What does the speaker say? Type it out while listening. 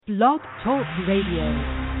Blog Talk Radio.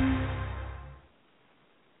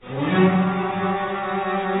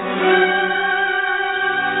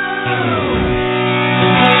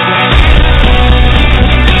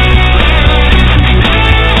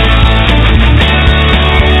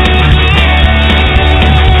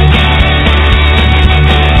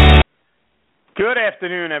 Good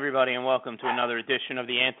afternoon, everybody, and welcome to another edition of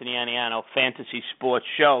the Aniano Fantasy Sports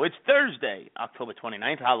Show. It's Thursday, October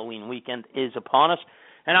 29th. Halloween weekend is upon us,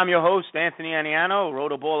 and I'm your host, Anthony Aniano,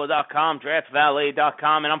 rotoballer.com,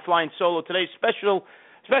 draftvalet.com, and I'm flying solo today. Special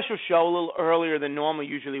show, a little earlier than normal.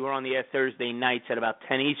 Usually we're on the air Thursday nights at about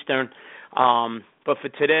 10 Eastern, but for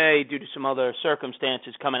today, due to some other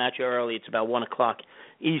circumstances coming at you early, it's about 1 o'clock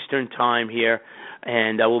Eastern time here,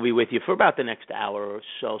 and we'll be with you for about the next hour or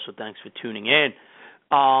so thanks for tuning in.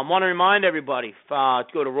 Want to remind everybody, to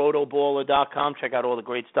go to rotoballer.com, check out all the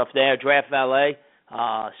great stuff there. Draft Valet,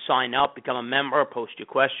 sign up, become a member, post your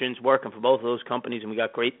questions, working for both of those companies, and we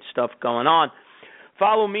got great stuff going on.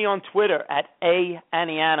 Follow me on Twitter at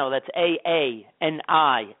Aniano, that's A-A-N-I-A-N-O,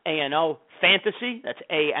 Fantasy, that's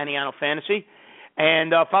Aniano Fantasy.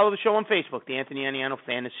 And follow the show on Facebook, the Anthony Aniano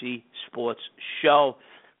Fantasy Sports Show.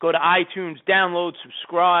 Go to iTunes, download,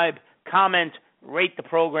 subscribe, comment, rate the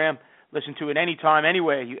program. Listen to it anytime,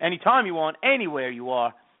 anytime you want, anywhere you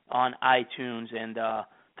are on iTunes. And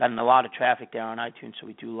gotten a lot of traffic there on iTunes, so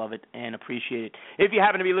we do love it and appreciate it. If you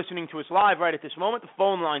happen to be listening to us live right at this moment, the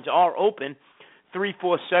phone lines are open.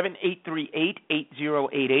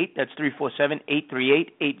 347-838-8088. That's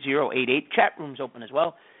 347-838-8088. Chat room's open as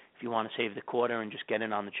well. If you want to save the quarter and just get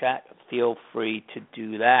in on the chat, feel free to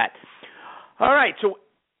do that. All right, so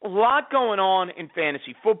a lot going on in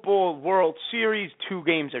fantasy football. World Series, 2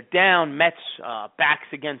 games are down. Mets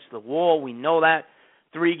backs against the wall. We know that.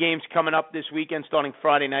 3 games coming up this weekend, starting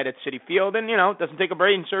Friday night at Citi Field. And, it doesn't take a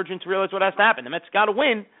brain surgeon to realize what has to happen. The Mets got to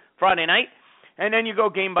win Friday night, and then you go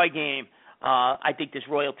game by game. I think this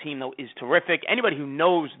Royal team, though, is terrific. Anybody who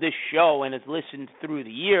knows this show and has listened through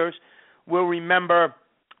the years will remember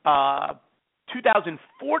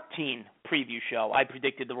 2014 preview show. I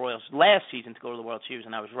predicted the Royals last season to go to the World Series,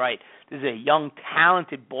 and I was right. This is a young,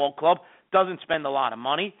 talented ball club. Doesn't spend a lot of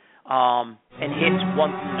money, and hits 1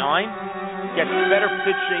 through 9. Gets better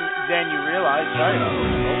pitching than you realize.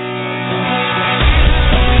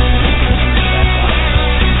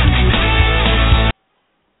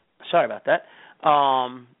 Sorry about that.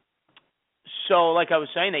 So, like I was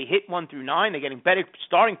saying, they hit 1 through 9. They're getting better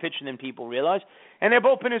starting pitching than people realize. And their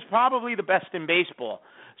bullpen is probably the best in baseball.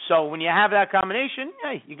 So when you have that combination,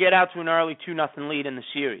 hey, you get out to an early 2-0 lead in the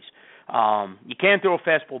series. You can't throw a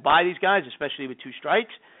fastball by these guys, especially with 2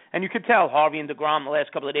 strikes. And you could tell Harvey and DeGrom the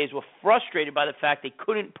last couple of days were frustrated by the fact they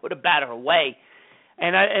couldn't put a batter away.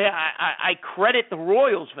 And I credit the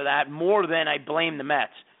Royals for that more than I blame the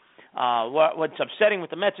Mets. What's upsetting with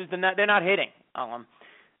the Mets is they're not hitting.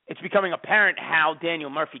 It's becoming apparent how Daniel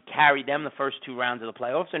Murphy carried them the first 2 rounds of the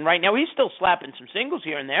playoffs. And right now he's still slapping some singles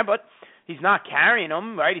here and there, but he's not carrying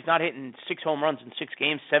them, right? He's not hitting 6 home runs in 6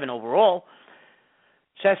 games, 7 overall.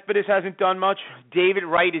 Cespedes hasn't done much. David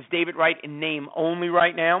Wright is David Wright in name only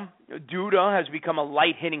right now. Duda has become a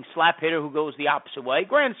light-hitting slap hitter who goes the opposite way.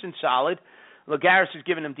 Granson's solid. Lagares is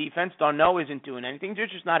giving him defense. Darno isn't doing anything. They're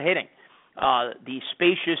just not hitting. The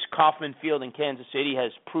spacious Kauffman Field in Kansas City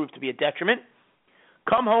has proved to be a detriment.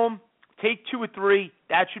 Come home, take 2 or 3.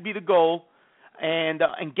 That should be the goal, and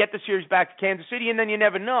get the series back to Kansas City. And then you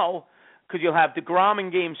never know, because you'll have DeGrom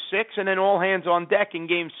in Game 6, and then all hands on deck in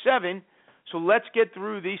Game 7. So let's get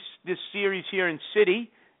through this series here in City,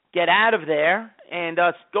 get out of there, and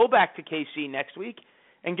go back to KC next week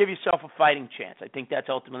and give yourself a fighting chance. I think that's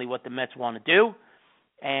ultimately what the Mets want to do,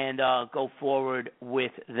 and go forward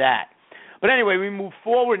with that. But anyway, we move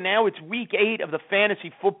forward now. It's Week 8 of the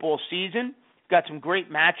fantasy football season. Got some great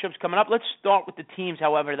matchups coming up. Let's start with the teams,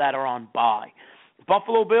 however, that are on bye.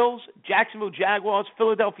 Buffalo Bills, Jacksonville Jaguars,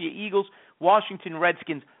 Philadelphia Eagles, Washington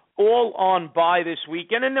Redskins, all on bye this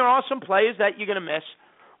weekend. And there are some players that you're going to miss.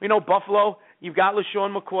 Buffalo, you've got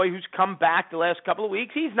LaShawn McCoy, who's come back the last couple of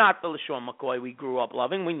weeks. He's not the LaShawn McCoy we grew up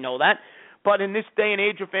loving. We know that. But in this day and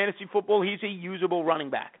age of fantasy football, he's a usable running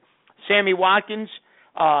back. Sammy Watkins,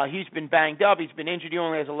 he's been banged up. He's been injured. He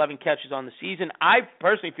only has 11 catches on the season. I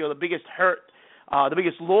personally feel the biggest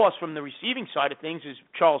loss from the receiving side of things is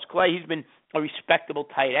Charles Clay. He's been a respectable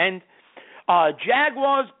tight end.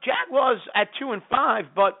 Jaguars at 2-5,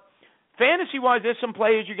 but fantasy-wise, there's some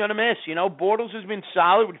players you're going to miss. Bortles has been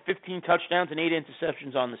solid with 15 touchdowns and 8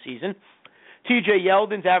 interceptions on the season. T.J.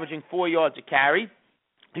 Yeldon's averaging 4 yards a carry.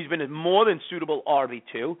 He's been a more than suitable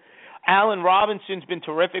RB2. Allen Robinson's been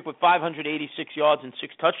terrific with 586 yards and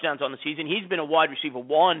 6 touchdowns on the season. He's been a wide receiver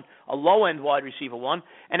one, a low-end wide receiver one.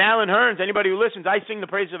 And Allen Hurns, anybody who listens, I sing the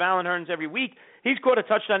praises of Allen Hurns every week. He's caught a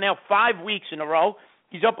touchdown now 5 weeks in a row.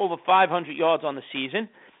 He's up over 500 yards on the season.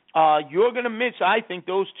 You're going to miss, I think,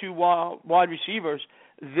 those two wide receivers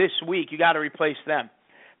this week. You got to replace them.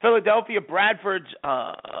 Philadelphia, Bradford's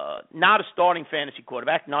not a starting fantasy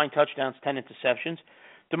quarterback, 9 touchdowns, 10 interceptions.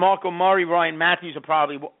 DeMarco Murray, Ryan Matthews are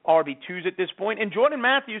probably RB2s at this point. And Jordan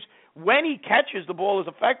Matthews, when he catches the ball, is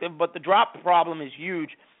effective, but the drop problem is huge.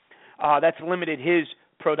 That's limited his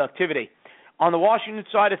productivity. On the Washington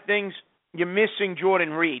side of things, you're missing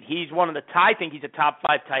Jordan Reed. He's one of the I think he's a top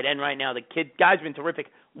 5 tight end right now. The guy's been terrific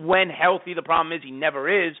when healthy. The problem is he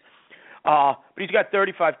never is. But he's got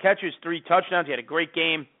 35 catches, 3 touchdowns. He had a great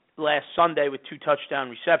game last Sunday with 2 touchdown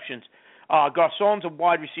receptions. Garcon's a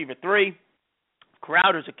wide receiver 3.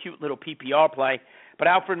 Crowder's a cute little PPR play. But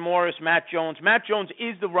Alfred Morris, Matt Jones. Matt Jones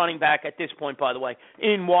is the running back at this point, by the way,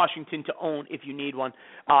 in Washington to own if you need one.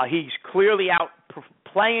 He's clearly out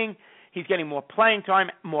playing. He's getting more playing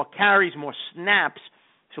time, more carries, more snaps.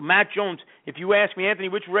 So Matt Jones, if you ask me, Anthony,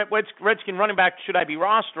 which Redskin running back should I be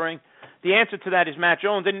rostering, the answer to that is Matt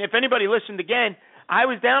Jones. And if anybody listened again, I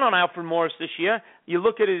was down on Alfred Morris this year. You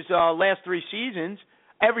look at his last 3 seasons,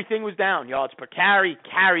 everything was down. Yards per carry,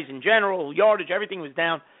 carries in general, yardage, everything was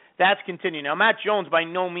down. That's continuing. Now, Matt Jones by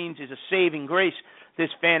no means is a saving grace this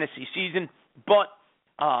fantasy season, but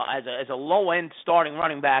as a low-end starting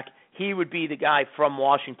running back, he would be the guy from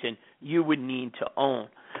Washington you would need to own.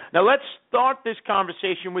 Now, let's start this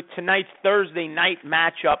conversation with tonight's Thursday night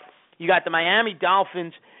matchup. You got the Miami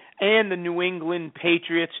Dolphins and the New England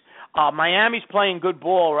Patriots. Miami's playing good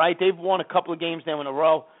ball, right? They've won a couple of games now in a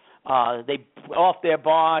row. They off their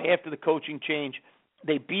bye after the coaching change.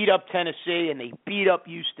 They beat up Tennessee and they beat up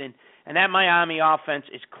Houston. And that Miami offense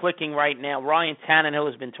is clicking right now. Ryan Tannehill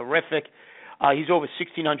has been terrific. He's over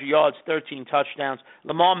 1,600 yards, 13 touchdowns.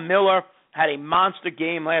 Lamar Miller had a monster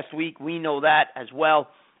game last week. We know that as well.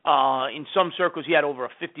 In some circles, he had over a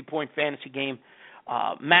 50-point fantasy game.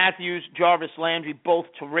 Matthews, Jarvis Landry, both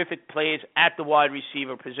terrific plays at the wide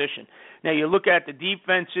receiver position. Now, you look at the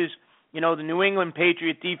defenses, the New England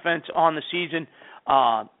Patriot defense on the season,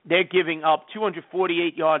 they're giving up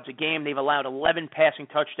 248 yards a game. They've allowed 11 passing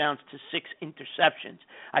touchdowns to 6 interceptions.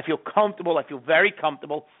 I feel very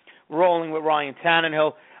comfortable rolling with Ryan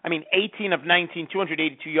Tannehill. 18 of 19,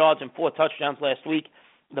 282 yards and 4 touchdowns last week.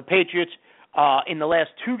 The Patriots, in the last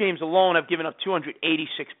 2 games alone, have given up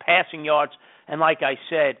 286 passing yards. And like I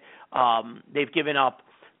said, they've given up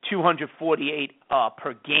 248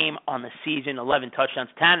 per game on the season, 11 touchdowns.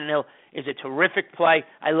 Tannehill is a terrific play.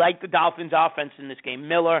 I like the Dolphins' offense in this game.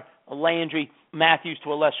 Miller, Landry, Matthews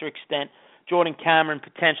to a lesser extent, Jordan Cameron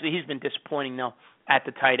potentially. He's been disappointing, though, at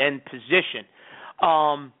the tight end position.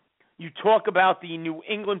 You talk about the New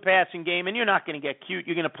England passing game, and you're not going to get cute.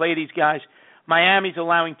 You're going to play these guys. Miami's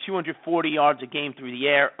allowing 240 yards a game through the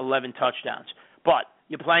air, 11 touchdowns. But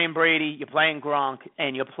you're playing Brady, you're playing Gronk,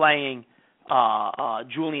 and you're playing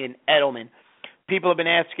Julian Edelman. People have been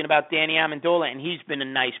asking about Danny Amendola, and he's been a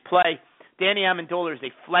nice play. Danny Amendola is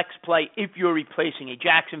a flex play if you're replacing a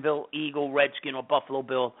Jacksonville, Eagle, Redskin, or Buffalo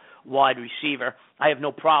Bill wide receiver. I have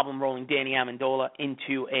no problem rolling Danny Amendola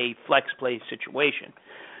into a flex play situation.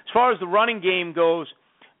 As far as the running game goes,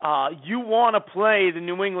 you want to play the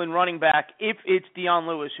New England running back if it's Dion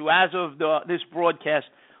Lewis, who as of this broadcast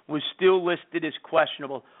was still listed as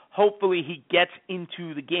questionable. Hopefully he gets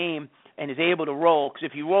into the game and is able to roll, because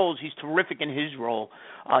if he rolls, he's terrific in his role.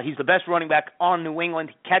 He's the best running back on New England.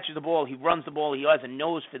 He catches the ball, he runs the ball, he has a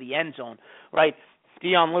nose for the end zone, right?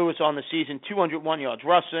 Dion Lewis on the season, 201 yards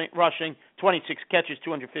rushing, 26 catches,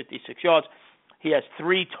 256 yards. He has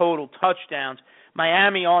 3 total touchdowns.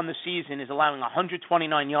 Miami on the season is allowing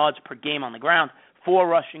 129 yards per game on the ground, 4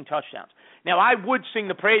 rushing touchdowns. Now, I would sing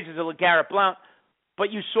the praises of LeGarrette Blount,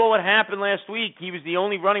 but you saw what happened last week. He was the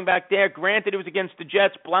only running back there. Granted, it was against the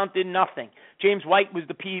Jets. Blount did nothing. James White was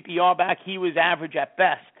the PPR back. He was average at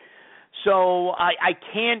best. So I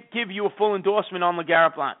can't give you a full endorsement on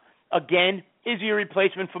LeGarrette Blount. Again, is he a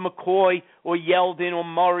replacement for McCoy or Yeldon or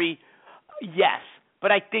Murray? Yes.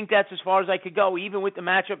 But I think that's as far as I could go, even with the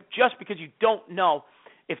matchup, just because you don't know.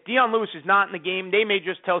 If Dion Lewis is not in the game, they may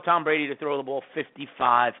just tell Tom Brady to throw the ball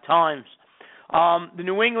 55 times. The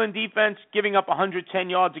New England defense giving up 110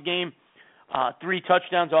 yards a game, 3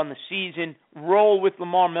 touchdowns on the season. Roll with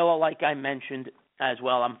Lamar Miller, like I mentioned as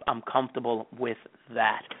well. I'm comfortable with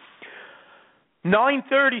that.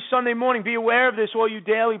 9:30 Sunday morning. Be aware of this, all you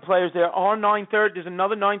daily players. There's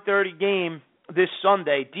another 9:30 game this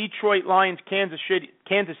Sunday. Detroit Lions, Kansas City.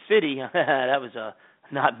 That was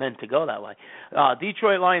not meant to go that way.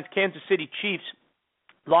 Detroit Lions, Kansas City Chiefs.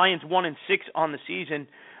 Lions 1-6 on the season.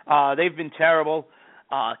 They've been terrible.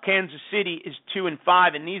 Kansas City is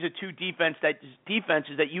 2-5, and these are two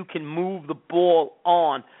defenses that you can move the ball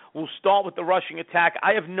on. We'll start with the rushing attack.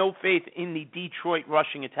 I have no faith in the Detroit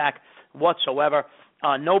rushing attack whatsoever.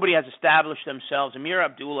 Nobody has established themselves. Amir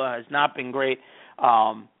Abdullah has not been great.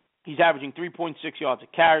 He's averaging 3.6 yards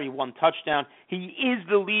a carry, 1 touchdown. He is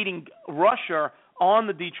the leading rusher on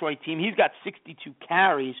the Detroit team. He's got 62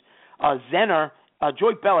 carries.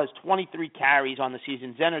 Joy Bell has 23 carries on the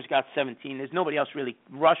season. Zenner's got 17. There's nobody else really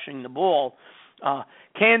rushing the ball.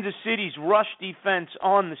 Kansas City's rush defense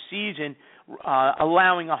on the season,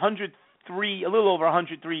 allowing a little over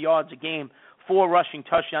 103 yards a game, 4 rushing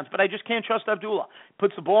touchdowns. But I just can't trust Abdullah.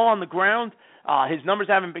 Puts the ball on the ground. His numbers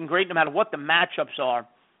haven't been great no matter what the matchups are.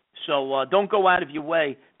 So don't go out of your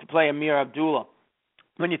way to play Amir Abdullah.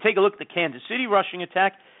 When you take a look at the Kansas City rushing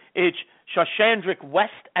attack, it's Shashandrick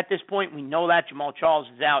West at this point. We know that. Jamal Charles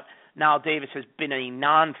is out. Niall Davis has been a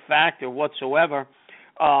non-factor whatsoever.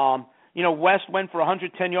 West went for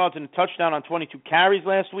 110 yards and a touchdown on 22 carries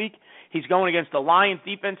last week. He's going against the Lions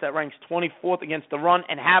defense that ranks 24th against the run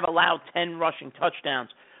and have allowed 10 rushing touchdowns.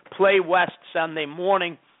 Play West Sunday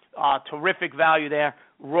morning. Terrific value there.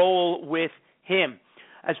 Roll with him.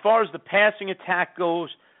 As far as the passing attack goes,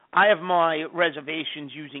 I have my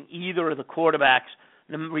reservations using either of the quarterbacks,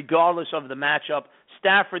 regardless of the matchup.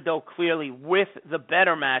 Stafford, though, clearly with the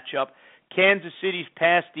better matchup. Kansas City's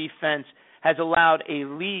pass defense has allowed a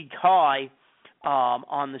league high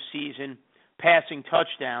on the season, passing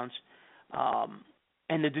touchdowns.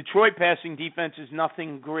 And the Detroit passing defense is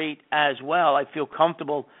nothing great as well. I feel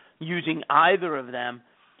comfortable using either of them.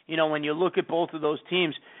 When you look at both of those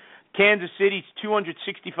teams, Kansas City's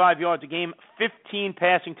 265 yards a game, 15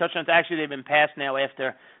 passing touchdowns. Actually, they've been passed now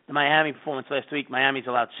after the Miami performance last week. Miami's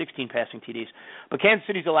allowed 16 passing TDs. But Kansas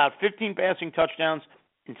City's allowed 15 passing touchdowns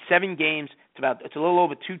in 7 games. It's a little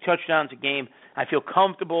over 2 touchdowns a game. I feel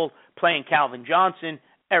comfortable playing Calvin Johnson,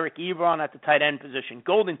 Eric Ebron at the tight end position.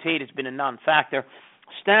 Golden Tate has been a non-factor.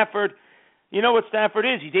 Stafford, you know what Stafford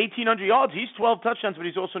is. He's 1,800 yards. He's 12 touchdowns, but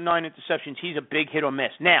he's also 9 interceptions. He's a big hit or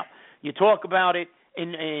miss. Now, you talk about it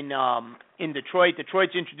in Detroit.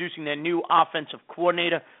 Detroit's introducing their new offensive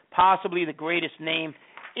coordinator, possibly the greatest name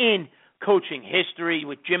in coaching history,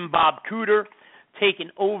 with Jim Bob Cooter taking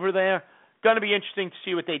over there. Going to be interesting to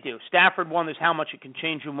see what they do. Stafford wonders how much it can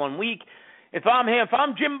change in 1 week. If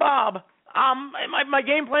I'm Jim Bob, my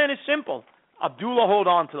game plan is simple. Abdullah hold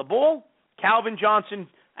on to the ball. Calvin Johnson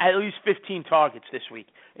at least 15 targets this week,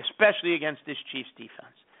 especially against this Chiefs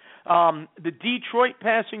defense. The Detroit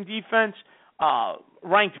passing defense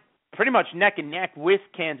ranked pretty much neck and neck with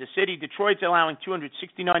Kansas City. Detroit's allowing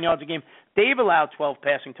 269 yards a game. They've allowed 12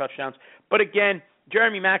 passing touchdowns. But again,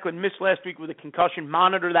 Jeremy Maclin missed last week with a concussion.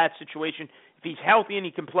 Monitor that situation. If he's healthy and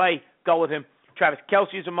he can play, go with him. Travis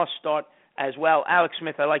Kelce is a must-start as well. Alex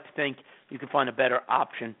Smith, I like to think you can find a better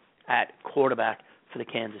option at quarterback for the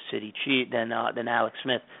Kansas City Chiefs than Alex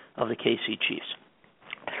Smith of the KC Chiefs.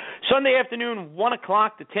 Sunday afternoon, 1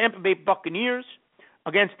 o'clock, the Tampa Bay Buccaneers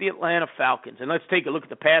against the Atlanta Falcons. And let's take a look at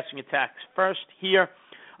the passing attacks first here.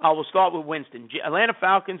 We'll start with Winston. Atlanta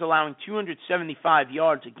Falcons allowing 275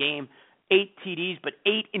 yards a game, 8 TDs, but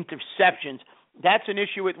 8 interceptions. That's an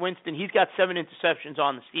issue with Winston. He's got 7 interceptions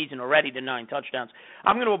on the season already to 9 touchdowns.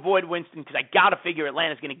 I'm going to avoid Winston because I got to figure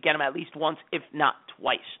Atlanta's going to get him at least once, if not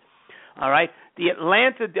twice. All right?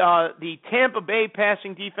 The Tampa Bay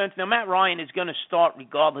passing defense, now Matt Ryan is going to start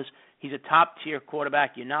regardless. He's a top-tier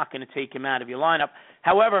quarterback. You're not going to take him out of your lineup.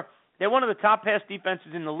 However, they're one of the top pass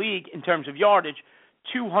defenses in the league in terms of yardage,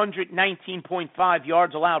 219.5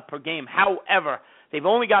 yards allowed per game. However, they've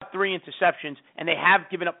only got 3 interceptions, and they have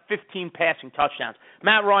given up 15 passing touchdowns.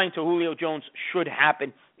 Matt Ryan to Julio Jones should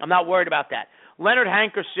happen. I'm not worried about that. Leonard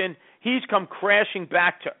Hankerson, he's come crashing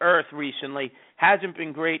back to earth recently. Hasn't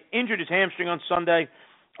been great. Injured his hamstring on Sunday.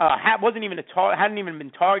 Hadn't even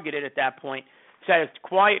been targeted at that point. He's had a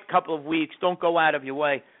quiet couple of weeks. Don't go out of your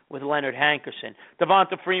way with Leonard Hankerson.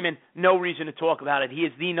 Devonta Freeman, no reason to talk about it. He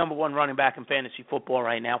is the number 1 running back in fantasy football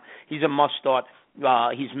right now. He's a must-start.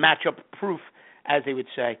 He's matchup-proof, as they would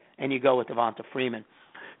say, and you go with Devonta Freeman.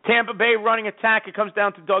 Tampa Bay running attack, it comes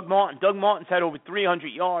down to Doug Martin. Doug Martin's had over 300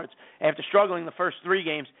 yards. After struggling the first 3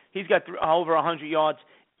 games, he's got over 100 yards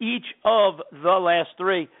each of the last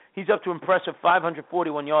 3. He's up to impressive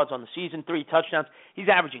 541 yards on the season, 3 touchdowns. He's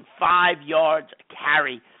averaging 5 yards a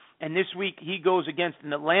carry. And this week he goes against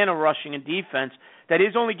an Atlanta rushing and defense that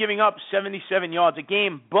is only giving up 77 yards a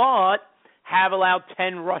game, but have allowed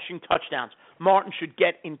 10 rushing touchdowns. Martin should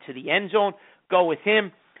get into the end zone. Go with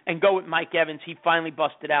him. and go with Mike Evans. He finally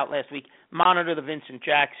busted out last week. Monitor the Vincent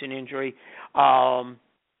Jackson injury. So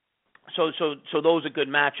those are good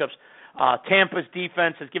matchups. Tampa's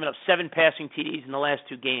defense has given up 7 passing TDs in the last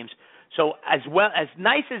 2 games. So as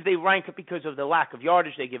nice as they rank it because of the lack of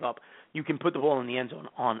yardage they give up, you can put the ball in the end zone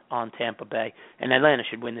on Tampa Bay. And Atlanta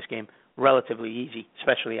should win this game relatively easy,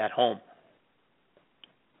 especially at home.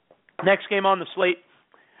 Next game on the slate,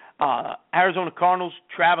 Arizona Cardinals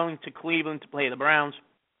traveling to Cleveland to play the Browns.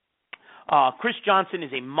 Chris Johnson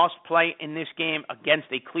is a must-play in this game against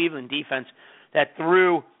a Cleveland defense that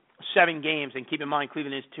through 7 games, and keep in mind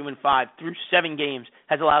Cleveland is 2-5, through 7 games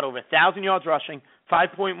has allowed over 1,000 yards rushing,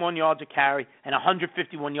 5.1 yards a carry, and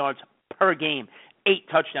 151 yards per game, 8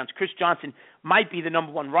 touchdowns. Chris Johnson might be the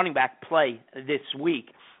number 1 running back play this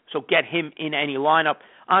week, so get him in any lineup.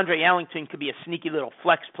 Andre Ellington could be a sneaky little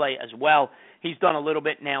flex play as well. He's done a little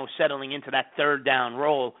bit now settling into that third down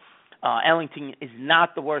role. Ellington is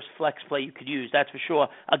not the worst flex play you could use, that's for sure.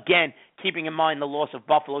 Again, keeping in mind the loss of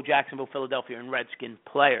Buffalo, Jacksonville, Philadelphia, and Redskin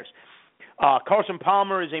players. Carson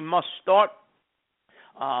Palmer is a must-start.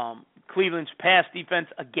 Cleveland's pass defense,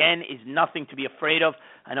 again, is nothing to be afraid of.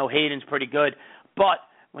 I know Hayden's pretty good, but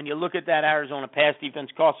when you look at that Arizona pass defense,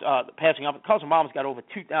 passing up, Carson Palmer's got over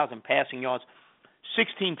 2,000 passing yards,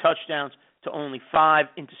 16 touchdowns to only 5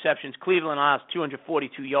 interceptions. Cleveland allows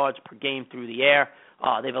 242 yards per game through the air.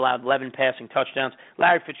 They've allowed 11 passing touchdowns.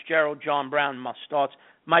 Larry Fitzgerald, John Brown, must-starts.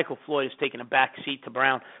 Michael Floyd has taken a back seat to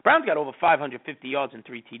Brown. Brown's got over 550 yards and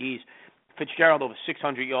 3 TDs. Fitzgerald over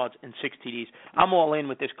 600 yards and 6 TDs. I'm all in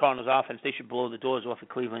with this Cardinals offense. They should blow the doors off of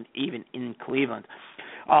Cleveland, even in Cleveland.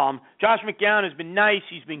 Josh McCown has been nice.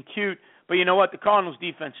 He's been cute. But you know what? The Cardinals'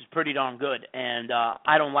 defense is pretty darn good, and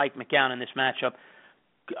I don't like McCown in this matchup.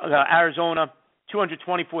 Arizona,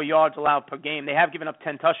 224 yards allowed per game. They have given up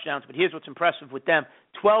 10 touchdowns, but here's what's impressive with them.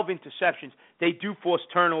 12 interceptions. They do force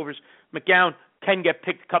turnovers. McCown can get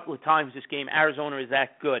picked a couple of times this game. Arizona is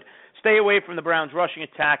that good. Stay away from the Browns' rushing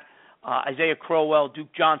attack. Isaiah Crowell,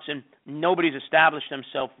 Duke Johnson, nobody's established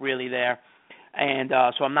themselves really there, and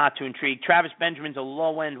so I'm not too intrigued. Travis Benjamin's a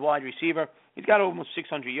low-end wide receiver. He's got almost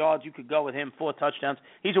 600 yards. You could go with him, 4 touchdowns.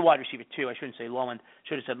 He's a wide receiver, too. I shouldn't say low-end.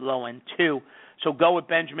 Should have said low-end, too. So go with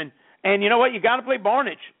Benjamin. And you know what? You got to play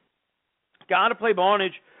Barnidge.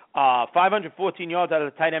 514 yards out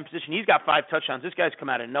of the tight end position. He's got 5 touchdowns. This guy's come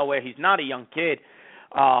out of nowhere. He's not a young kid.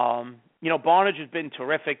 Barnidge has been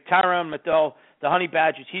terrific. Tyrann Mathieu, the Honey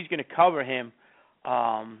Badgers, he's going to cover him.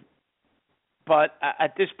 But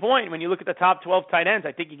at this point, when you look at the top 12 tight ends,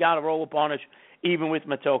 I think you got to roll with Barnidge, even with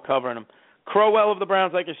Mathieu covering him. Crowell of the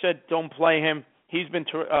Browns, like I said, don't play him. He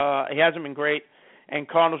hasn't been great. And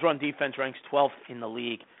Cardinals' run defense ranks 12th in the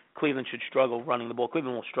league. Cleveland should struggle running the ball.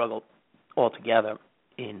 Cleveland will struggle altogether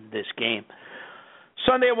in this game.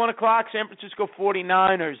 Sunday at 1 o'clock, San Francisco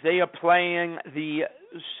 49ers. They are playing the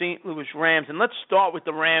St. Louis Rams. And let's start with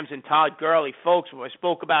the Rams and Todd Gurley. Folks, I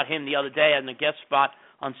spoke about him the other day in the guest spot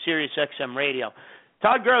on Sirius XM Radio.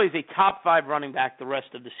 Todd Gurley is a top 5 running back the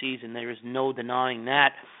rest of the season. There is no denying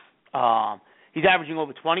that. He's averaging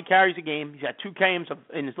over 20 carries a game. He's got 2 games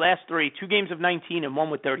in his last 3, 2 games of 19 and 1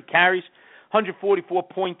 with 30 carries,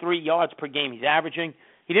 144.3 yards per game he's averaging.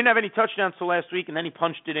 He didn't have any touchdowns till last week, and then he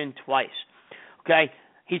punched it in twice. Okay,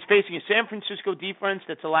 he's facing a San Francisco defense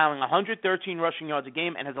that's allowing 113 rushing yards a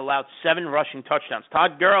game and has allowed 7 rushing touchdowns.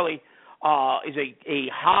 Todd Gurley is a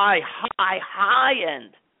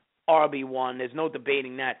high-end RB1. There's no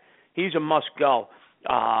debating that. He's a must-go.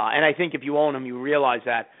 And I think if you own him, you realize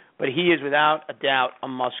that. But he is, without a doubt, a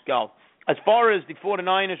must-go. As far as the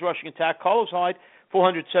 49ers rushing attack, Carlos Hyde,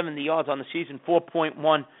 470 yards on the season,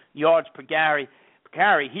 4.1 yards per carry.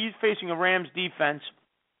 He's facing a Rams defense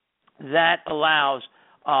that allows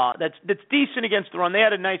that's decent against the run. They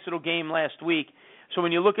had a nice little game last week. So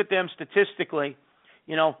when you look at them statistically,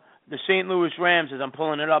 the St. Louis Rams, as I'm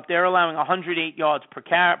pulling it up, they're allowing 108 yards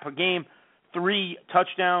per game, 3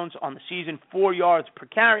 touchdowns on the season, 4 yards per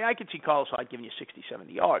carry. I could see Carlos Hyde giving you 60,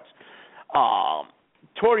 70 yards.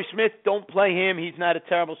 Torrey Smith, don't play him. He's not a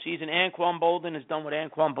terrible season. Anquan Bolden has done what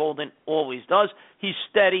Anquan Bolden always does. He's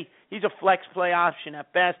steady. He's a flex play option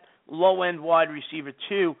at best. Low-end wide receiver,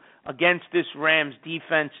 too, against this Rams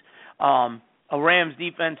defense. A Rams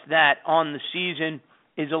defense that on the season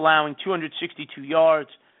is allowing 262 yards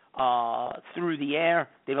through the air.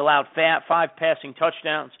 They've allowed 5 passing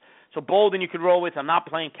touchdowns. So Bolden you could roll with. I'm not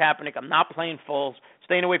playing Kaepernick. I'm not playing Foles.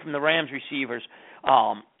 Staying away from the Rams receivers.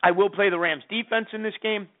 I will play the Rams defense in this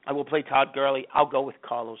game. I will play Todd Gurley. I'll go with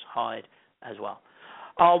Carlos Hyde as well.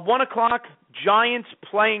 1 o'clock, Giants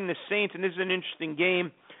playing the Saints, and this is an interesting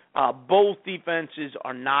game. Both defenses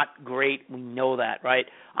are not great. We know that, right?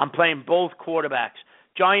 I'm playing both quarterbacks.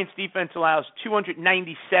 Giants defense allows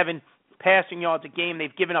 297 passing yards a game.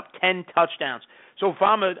 They've given up 10 touchdowns. So if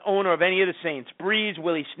I'm an owner of any of the Saints, Breeze,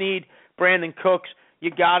 Willie Snead, Brandon Cooks,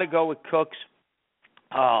 you got to go with Cooks.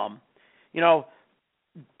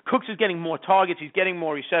 Cooks is getting more targets. He's getting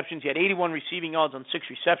more receptions. He had 81 receiving yards on 6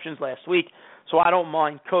 receptions last week, so I don't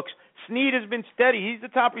mind Cooks. Snead has been steady. He's the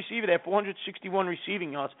top receiver there, 461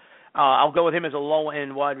 receiving yards. I'll go with him as a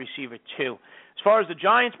low-end wide receiver, too. As far as the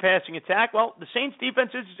Giants' passing attack, well, the Saints'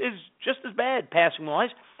 defense is just as bad passing-wise,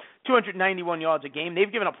 291 yards a game.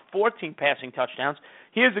 They've given up 14 passing touchdowns.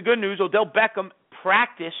 Here's the good news. Odell Beckham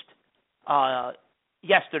practiced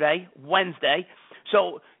yesterday, Wednesday.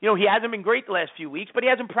 So, he hasn't been great the last few weeks, but he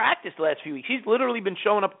hasn't practiced the last few weeks. He's literally been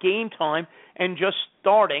showing up game time and just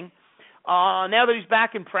starting. Now that he's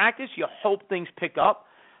back in practice, you hope things pick up.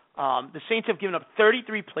 The Saints have given up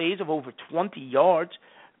 33 plays of over 20 yards.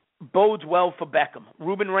 Bodes well for Beckham.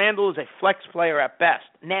 Ruben Randle is a flex player at best.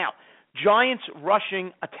 Now, Giants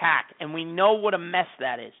rushing attack, and we know what a mess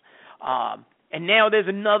that is. And now there's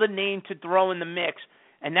another name to throw in the mix,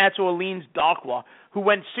 and that's Orleans Darkwa, who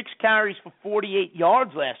went 6 carries for 48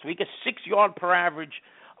 yards last week, a 6-yard per average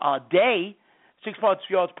day, 6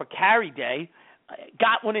 yards per carry day.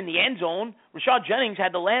 Got one in the end zone. Rashad Jennings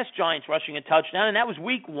had the last Giants rushing a touchdown, and that was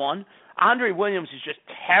week 1. Andre Williams is just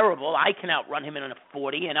terrible. I can outrun him in a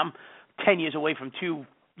 40, and I'm 10 years away from 2,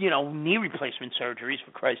 knee replacement surgeries,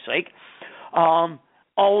 for Christ's sake.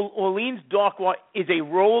 Orleans Darkwa is a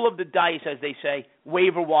roll of the dice, as they say,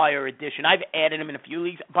 waiver wire addition. I've added him in a few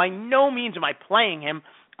leagues. By no means am I playing him.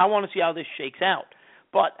 I want to see how this shakes out.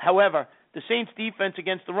 But, however, the Saints' defense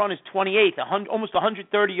against the run is 28th, almost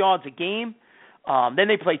 130 yards a game. Then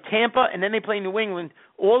they play Tampa, and then they play New England.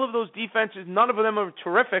 All of those defenses, none of them are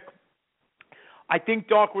terrific. I think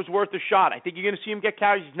Dark was worth a shot. I think you're going to see him get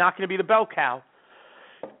carries. He's not going to be the bell cow.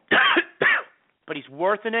 But he's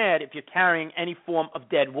worth an add if you're carrying any form of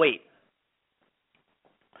dead weight.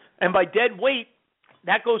 And by dead weight,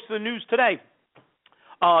 that goes to the news today.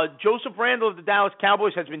 Joseph Randle of the Dallas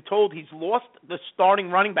Cowboys has been told he's lost the starting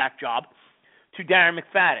running back job to Darren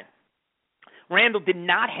McFadden. Randle did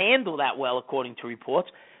not handle that well, according to reports,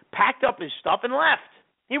 packed up his stuff and left.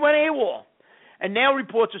 He went AWOL. And now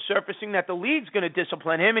reports are surfacing that the league's going to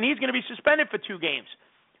discipline him, and he's going to be suspended for 2 games.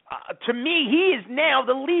 To me, he is now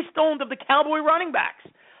the least owned of the Cowboy running backs.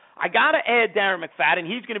 I got to add Darren McFadden.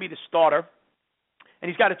 He's going to be the starter, and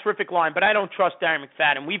he's got a terrific line, but I don't trust Darren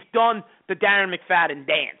McFadden. We've done the Darren McFadden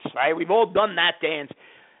dance, right? We've all done that dance.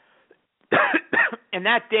 And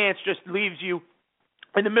that dance just leaves you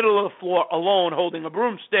in the middle of the floor alone holding a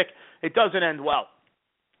broomstick. It doesn't end well.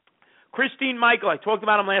 Christine Michael, I talked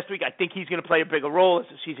about him last week. I think he's going to play a bigger role as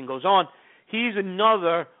the season goes on. He's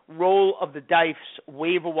another roll of the dice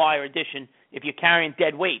waiver wire addition if you're carrying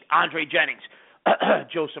dead weight. Andre Jennings,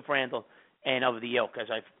 Joseph Randle, and of the ilk, as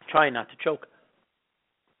I'm trying not to choke.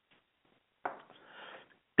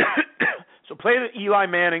 So play the Eli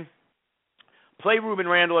Manning. Play Ruben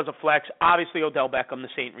Randle as a flex. Obviously, Odell Beckham, the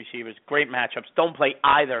Saint receivers. Great matchups. Don't play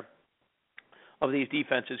either of these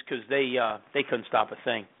defenses because they couldn't stop a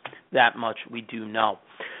thing. That much we do know.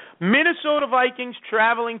 Minnesota Vikings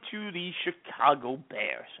traveling to the Chicago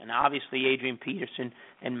Bears. And obviously, Adrian Peterson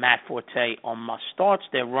and Matt Forte are must-starts.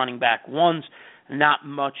 They're running back ones. Not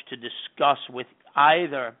much to discuss with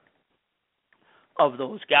either of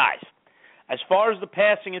those guys. As far as the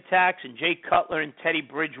passing attacks and Jay Cutler and Teddy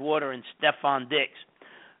Bridgewater and Stephon Diggs,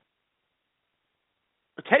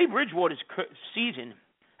 Teddy Bridgewater's season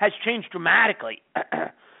has changed dramatically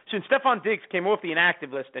since Stephon Diggs came off the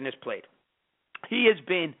inactive list and has played. He has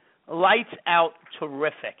been lights out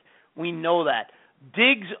terrific. We know that.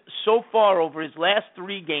 Diggs, so far over his last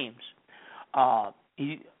 3 games,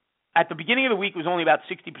 he at the beginning of the week was only about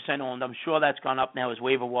 60% owned. I'm sure that's gone up now as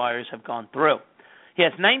waiver wires have gone through. He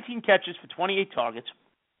has 19 catches for 28 targets,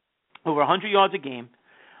 over 100 yards a game.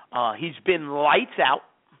 He's been lights out,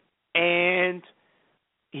 and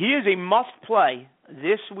he is a must-play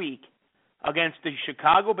this week against the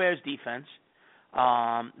Chicago Bears defense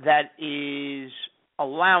that is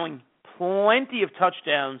allowing plenty of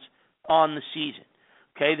touchdowns on the season.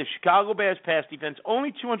 Okay, the Chicago Bears pass defense,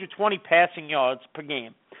 only 220 passing yards per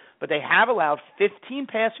game, but they have allowed 15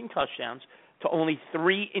 passing touchdowns to only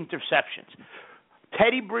 3 interceptions.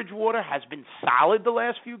 Teddy Bridgewater has been solid the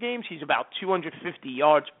last few games. He's about 250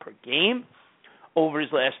 yards per game over his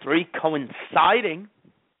last 3, coinciding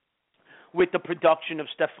with the production of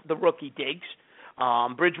the rookie Diggs.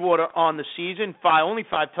 Bridgewater on the season, only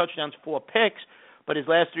 5 touchdowns, 4 picks, but his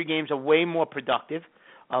last 3 games are way more productive.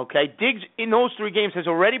 Okay, Diggs in those 3 games has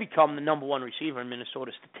already become the number 1 receiver in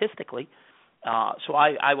Minnesota statistically. So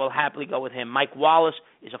I will happily go with him. Mike Wallace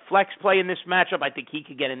is a flex play in this matchup. I think he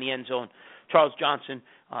could get in the end zone. Charles Johnson,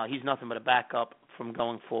 he's nothing but a backup from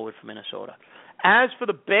going forward for Minnesota. As for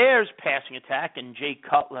the Bears' passing attack and Jay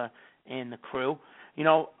Cutler and the crew,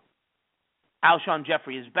 Alshon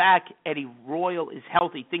Jeffrey is back. Eddie Royal is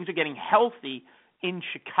healthy. Things are getting healthy in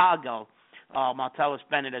Chicago. Martellus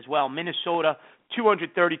Bennett as well. Minnesota,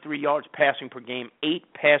 233 yards passing per game, 8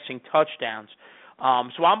 passing touchdowns.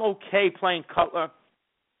 So I'm okay playing Cutler.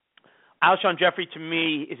 Alshon Jeffrey, to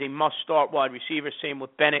me, is a must-start wide receiver. Same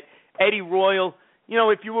with Bennett. Eddie Royal,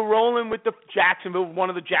 if you were rolling with one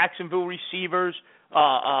of the Jacksonville receivers,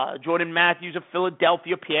 Jordan Matthews of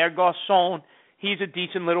Philadelphia, Pierre Garçon, he's a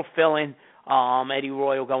decent little fill-in. Eddie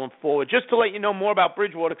Royal going forward. Just to let you know more about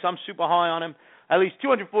Bridgewater, because I'm super high on him. At least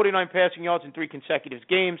 249 passing yards in 3 consecutive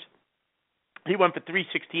games. He went for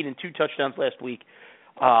 316 and 2 touchdowns last week.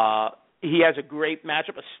 He has a great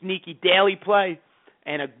matchup, a sneaky daily play,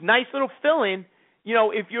 and a nice little fill-in.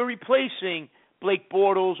 If you're replacing Blake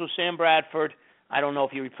Bortles or Sam Bradford, I don't know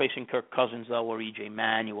if you're replacing Kirk Cousins, though, or E.J.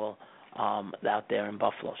 Manuel out there in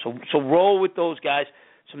Buffalo. So roll with those guys.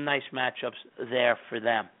 Some nice matchups there for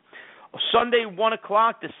them. Sunday, 1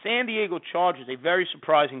 o'clock, the San Diego Chargers, a very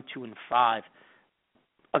surprising 2-5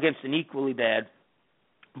 against an equally bad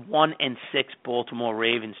 1-6 Baltimore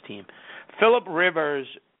Ravens team. Phillip Rivers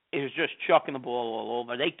is just chucking the ball all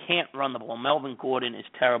over. They can't run the ball. Melvin Gordon is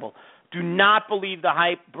terrible. Do not believe the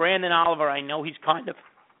hype. Brandon Oliver, I know he's kind of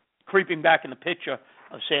creeping back in the picture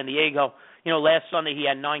of San Diego. Last Sunday he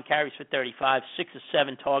had 9 carries for 35, 6 of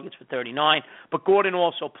 7 targets for 39, but Gordon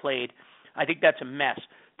also played. I think that's a mess.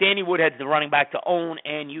 Danny Woodhead's the running back to own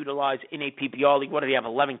and utilize in a PPR league. What did he have?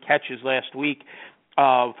 11 catches last week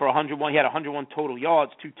for 101. He had 101 total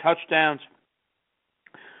yards, 2 touchdowns.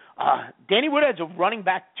 Danny Woodhead's a running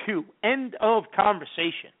back too. End of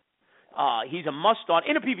conversation. He's a must-start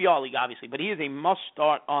in a PPR league, obviously, but he is a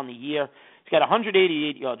must-start on the year. He's got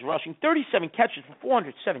 188 yards rushing, 37 catches for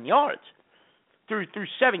 407 yards through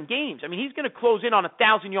 7 games. I mean, he's going to close in on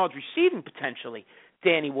 1,000 yards receiving potentially,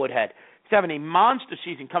 Danny Woodhead. He's having a monster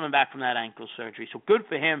season coming back from that ankle surgery, so good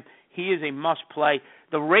for him. He is a must-play.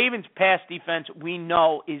 The Ravens' pass defense, we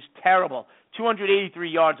know, is terrible. 283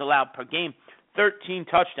 yards allowed per game, 13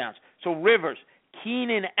 touchdowns. So Rivers,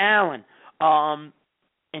 Keenan Allen,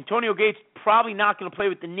 Antonio Gates probably not going to play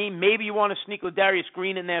with the knee. Maybe you want to sneak Ladarius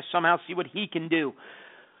Green in there somehow, see what he can do.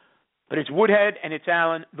 But it's Woodhead and it's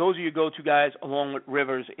Allen. Those are your go-to guys along with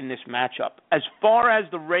Rivers in this matchup. As far as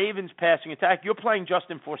the Ravens passing attack, you're playing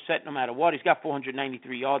Justin Forsett no matter what. He's got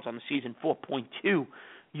 493 yards on the season, 4.2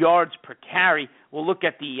 yards per carry. We'll look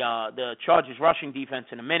at the Chargers rushing defense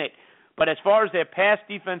in a minute. But as far as their pass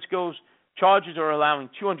defense goes, Chargers are allowing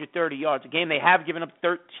 230 yards a game. They have given up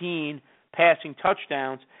 13 passing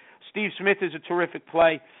touchdowns. Steve Smith is a terrific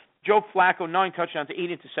play. Joe Flacco, 9 touchdowns, 8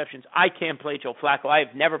 interceptions. I can't play Joe Flacco. I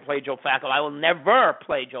have never played Joe Flacco. I will never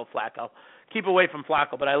play Joe Flacco. Keep away from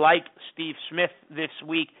Flacco, but I like Steve Smith this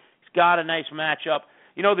week. He's got a nice matchup.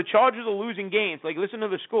 The Chargers are losing games. Listen to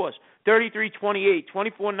the scores. 33-28,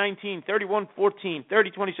 24-19, 31-14,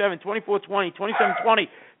 30-27, 24-20, 27-20,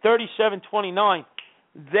 37-29.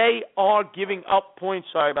 They are giving up points.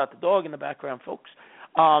 Sorry about the dog in the background, folks.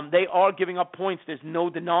 They are giving up points. There's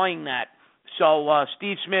no denying that. So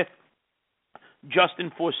Steve Smith,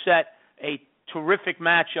 Justin Forsett, a terrific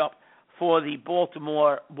matchup for the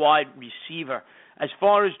Baltimore wide receiver. As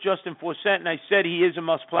far as Justin Forsett, and I said he is a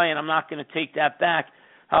must-play, and I'm not going to take that back.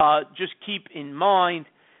 Just keep in mind,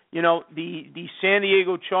 the San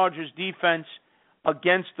Diego Chargers defense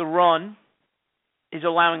against the run is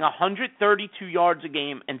allowing 132 yards a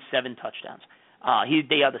game and 7 touchdowns.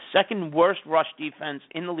 They are the second worst rush defense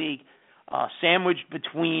in the league, sandwiched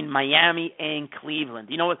between Miami and Cleveland.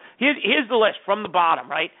 Here's the list from the bottom,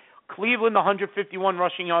 right? Cleveland, 151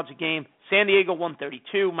 rushing yards a game. San Diego,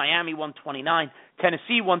 132. Miami, 129.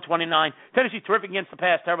 Tennessee, 129. Tennessee, terrific against the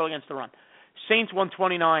pass, terrible against the run. Saints,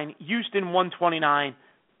 129. Houston, 129.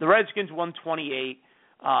 The Redskins, 128.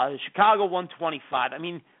 Chicago, 125. I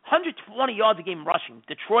mean, 120 yards a game rushing.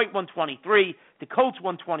 Detroit, 123. The Colts,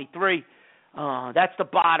 123. That's the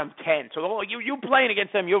bottom 10. So you playing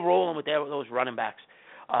against them, you're rolling with those running backs.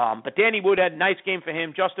 But Danny Woodhead, nice game for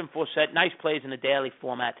him. Justin Forsett, nice plays in the daily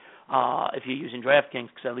format if you're using DraftKings,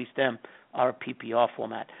 because at least them are a PPR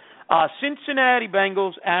format. Cincinnati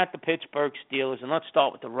Bengals at the Pittsburgh Steelers. And let's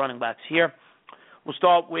start with the running backs here. We'll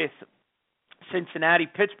start with Cincinnati.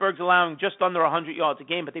 Pittsburgh's allowing just under 100 yards a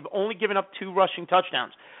game, but they've only given up 2 rushing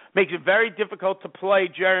touchdowns. Makes it very difficult to play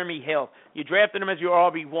Jeremy Hill. You drafted him as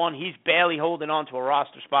your RB1. He's barely holding on to a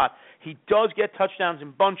roster spot. He does get touchdowns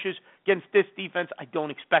in bunches. Against this defense, I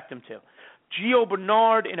don't expect him to. Gio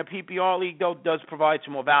Bernard in a PPR league, though, does provide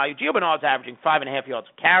some more value. Gio Bernard's averaging 5.5 yards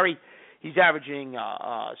a carry. He's averaging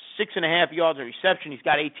 6.5 yards a reception. He's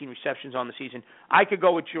got 18 receptions on the season. I could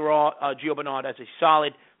go with Gio Bernard as a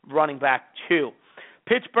solid running back, too.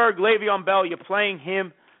 Pittsburgh, Le'Veon Bell, you're playing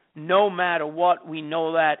him no matter what. We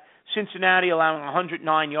know that. Cincinnati allowing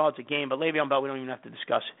 109 yards a game, but Le'Veon Bell, we don't even have to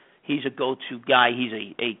discuss. He's a go-to guy. He's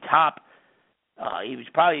a top. He was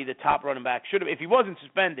probably the top running back. If he wasn't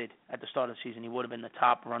suspended at the start of the season, he would have been the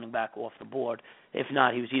top running back off the board. If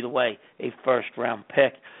not, he was either way a first-round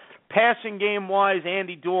pick. Passing game-wise,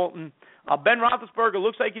 Andy Dalton. Ben Roethlisberger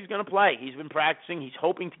looks like he's going to play. He's been practicing. He's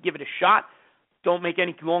hoping to give it a shot. Don't make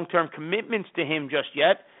any long-term commitments to him just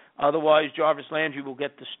yet. Otherwise, Jarvis Landry will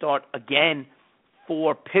get the start again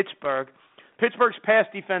for Pittsburgh. Pittsburgh's pass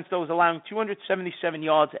defense, though, is allowing 277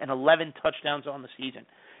 yards and 11 touchdowns on the season.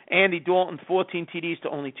 Andy Dalton, 14 TDs to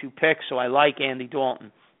only 2 picks, so I like Andy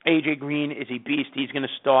Dalton. A.J. Green is a beast. He's going to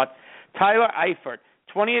start. Tyler Eifert,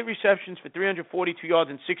 28 receptions for 342 yards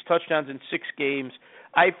and 6 touchdowns in 6 games.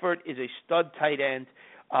 Eifert is a stud tight end.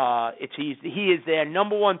 He is their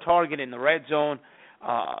number one target in the red zone.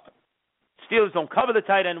 Steelers don't cover the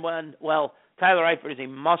tight end well. Tyler Eifert is a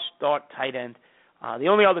must-start tight end. The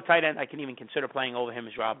only other tight end I can even consider playing over him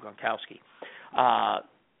is Rob Gronkowski.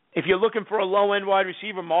 If you're looking for a low-end wide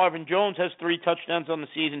receiver, Marvin Jones has 3 touchdowns on the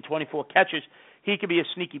season, 24 catches. He could be a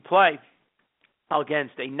sneaky play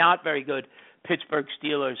against a not very good Pittsburgh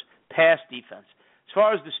Steelers pass defense. As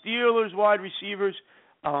far as the Steelers wide receivers,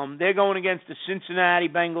 they're going against the Cincinnati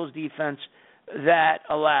Bengals defense that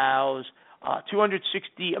allows about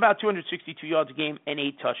 262 yards a game and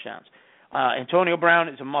 8 touchdowns. Antonio Brown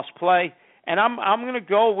is a must-play, and I'm going to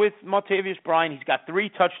go with Martavis Bryant. He's got 3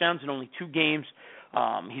 touchdowns in only 2 games.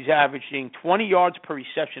 He's averaging 20 yards per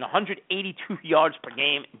reception, 182 yards per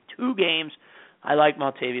game in 2 games. I like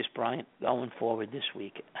Martavis Bryant going forward this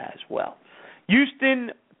week as well.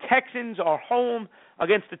 Houston Texans are home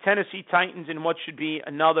against the Tennessee Titans in what should be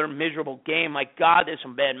another miserable game. My God, there's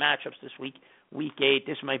some bad matchups this week. Week 8,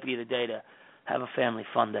 this might be the day to have a family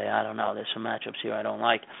fun day. I don't know. There's some matchups here I don't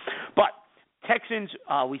like. But Texans,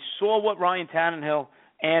 we saw what Ryan Tannehill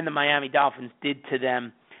and the Miami Dolphins did to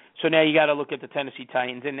them. So now you got to look at the Tennessee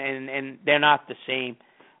Titans, and they're not the same.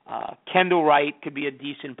 Kendall Wright could be a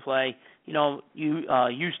decent play.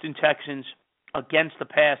 Houston Texans against the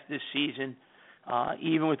pass this season,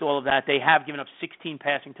 even with all of that, they have given up 16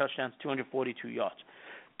 passing touchdowns, 242 yards.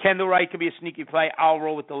 Kendall Wright could be a sneaky play. I'll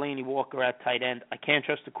roll with Delaney Walker at tight end. I can't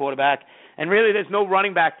trust the quarterback. And really, there's no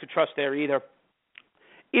running back to trust there either.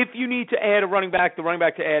 If you need to add a running back, the running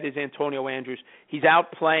back to add is Antonio Andrews. He's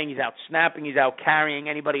out playing, he's out snapping, he's out carrying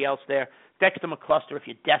anybody else there. Dexter McCluster if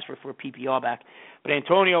you're desperate for a PPR back. But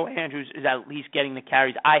Antonio Andrews is at least getting the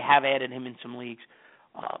carries. I have added him in some leagues.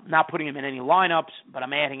 Not putting him in any lineups, but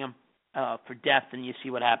I'm adding him for depth, and you see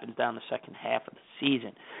what happens down the second half of the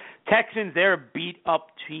season. Texans, they're a beat-up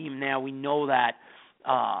team now. We know that.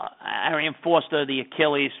 Arian Foster, the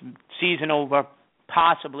Achilles, season over,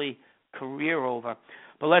 possibly career over.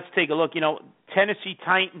 But let's take a look. Tennessee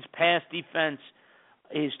Titans pass defense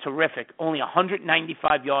is terrific. Only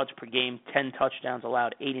 195 yards per game, 10 touchdowns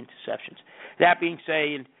allowed, 8 interceptions. That being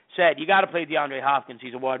said, you got to play DeAndre Hopkins.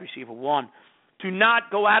 He's a wide receiver 1. Do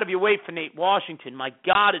not go out of your way for Nate Washington. My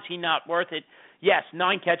God, is he not worth it? Yes,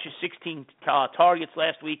 9 catches, 16 targets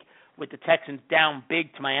last week with the Texans down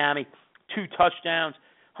big to Miami. 2 touchdowns,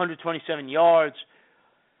 127 yards.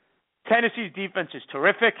 Tennessee's defense is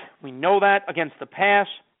terrific. We know that against the pass.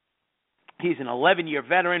 He's an 11-year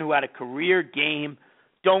veteran who had a career game.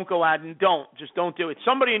 Don't go out and just don't do it.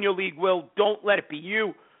 Somebody in your league will. Don't let it be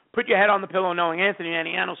you. Put your head on the pillow knowing Anthony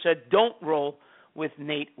Aniano said don't roll with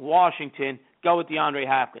Nate Washington. Go with DeAndre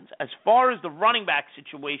Hopkins. As far as the running back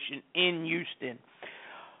situation in Houston,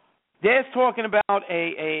 they're talking about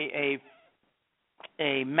a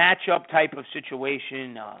matchup type of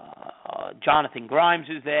situation. Jonathan Grimes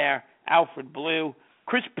is there. Alfred Blue.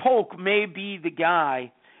 Chris Polk may be the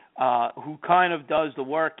guy who kind of does the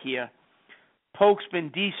work here. Polk's been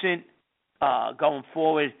decent going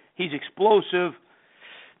forward. He's explosive.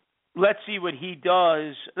 Let's see what he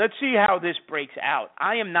does. Let's see how this breaks out.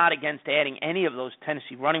 I am not against adding any of those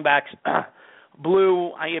Tennessee running backs.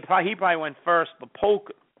 Blue, he probably went first, but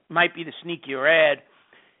Polk might be the sneakier add.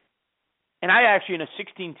 And I actually, in a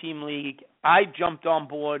 16-team league, I jumped on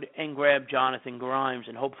board and grabbed Jonathan Grimes,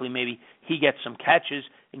 and hopefully maybe he gets some catches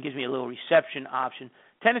and gives me a little reception option.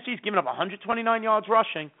 Tennessee's given up 129 yards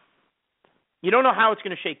rushing. You don't know how it's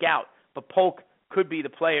going to shake out, but Polk could be the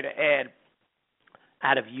player to add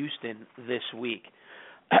out of Houston this week.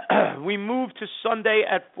 We move to Sunday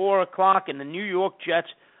at 4 o'clock, and the New York Jets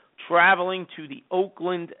traveling to the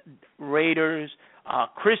Oakland Raiders.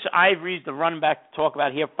 Chris Ivory's the running back to talk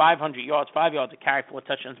about here, 500 yards, 5 yards to carry, 4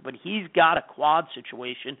 touchdowns, but he's got a quad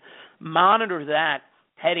situation. Monitor that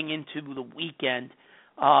heading into the weekend.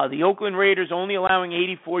 The Oakland Raiders only allowing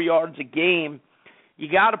 84 yards a game.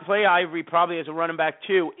 You got to play Ivory probably as a running back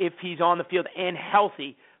too if he's on the field and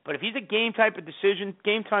healthy. But if he's a game time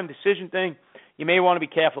decision thing, you may want to be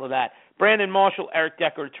careful of that. Brandon Marshall, Eric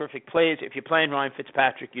Decker are terrific plays. If you're playing Ryan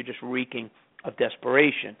Fitzpatrick, you're just reeking of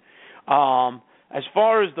desperation. As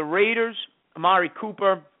far as the Raiders, Amari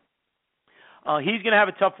Cooper, he's going to have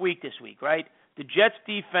a tough week this week, right? The Jets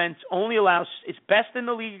defense only allows, it's best in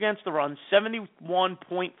the league against the run,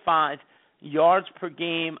 71.5 yards per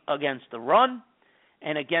game against the run,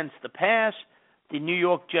 and against the pass, the New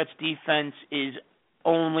York Jets defense is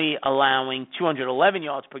only allowing 211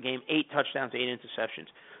 yards per game, 8 touchdowns, 8 interceptions.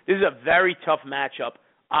 This is a very tough matchup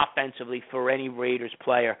offensively for any Raiders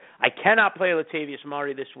player. I cannot play Latavius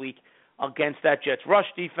Murray this week against that Jets rush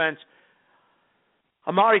defense.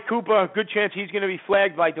 Amari Cooper, good chance he's going to be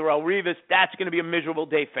flagged by Darrelle Revis. That's going to be a miserable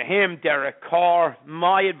day for him. Derek Carr,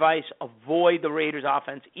 my advice, avoid the Raiders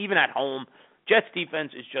offense, even at home. Jets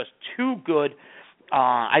defense is just too good.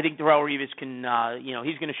 I think Darrelle Revis can,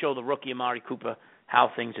 he's going to show the rookie Amari Cooper how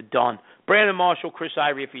things are done. Brandon Marshall, Chris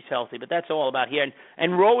Ivory if he's healthy, but that's all about here.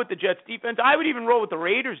 And roll with the Jets defense. I would even roll with the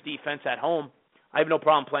Raiders defense at home. I have no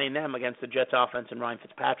problem playing them against the Jets offense and Ryan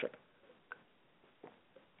Fitzpatrick.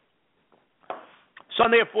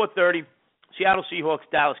 Sunday at 4:30, Seattle Seahawks,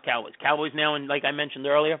 Dallas Cowboys. Cowboys now, like I mentioned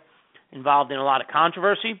earlier, involved in a lot of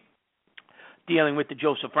controversy, dealing with the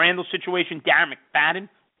Joseph Randle situation. Darren McFadden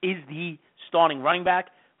is the starting running back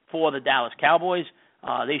for the Dallas Cowboys.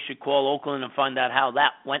 They should call Oakland and find out how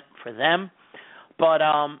that went for them. But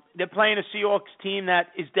they're playing a Seahawks team that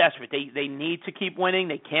is desperate. They need to keep winning.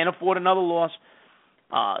 They can't afford another loss.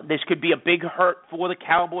 This could be a big hurt for the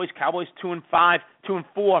Cowboys. Cowboys 2-5,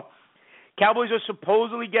 2-4. Cowboys are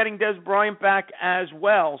supposedly getting Dez Bryant back as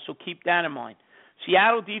well, so keep that in mind.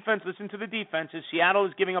 Seattle defense, listen to the defenses. Seattle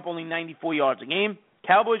is giving up only 94 yards a game.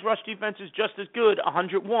 Cowboys rush defense is just as good,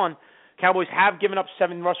 101. Cowboys have given up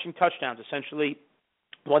 7 rushing touchdowns, essentially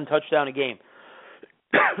 1 touchdown a game.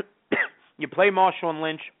 You play Marshall and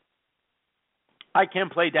Lynch. I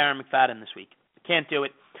can't play Darren McFadden this week. Can't do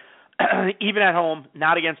it. Even at home,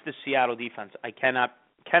 not against the Seattle defense. I cannot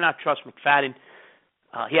trust McFadden.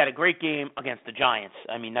 He had a great game against the Giants.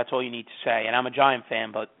 I mean, that's all you need to say. And I'm a Giant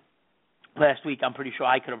fan, but last week I'm pretty sure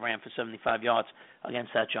I could have ran for 75 yards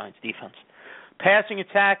against that Giants defense. Passing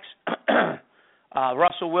attacks,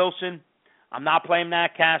 Russell Wilson. I'm not playing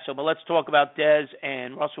Matt Castle, but let's talk about Dez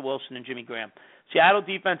and Russell Wilson and Jimmy Graham. Seattle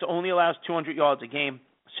defense only allows 200 yards a game,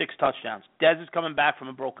 6 touchdowns. Dez is coming back from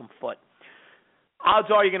a broken foot. Odds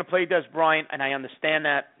are you're going to play Dez Bryant, and I understand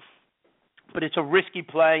that. But it's a risky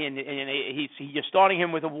play, and you're starting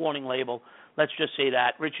him with a warning label. Let's just say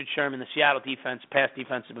that. Richard Sherman, the Seattle defense, pass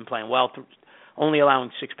defense, has been playing well, only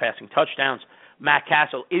allowing 6 passing touchdowns. Matt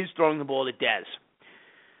Castle is throwing the ball to Dez.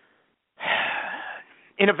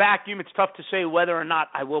 In a vacuum, it's tough to say whether or not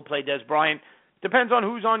I will play Dez Bryant. Depends on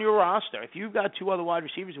who's on your roster. If you've got 2 other wide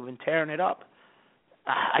receivers who've been tearing it up,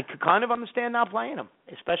 I could kind of understand not playing them,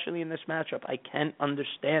 especially in this matchup. I can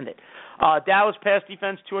understand it. Dallas pass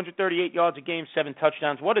defense, 238 yards a game, 7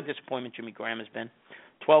 touchdowns. What a disappointment Jimmy Graham has been.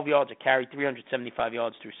 12 yards a carry, 375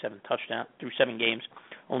 yards through 7 games,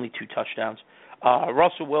 only 2 touchdowns.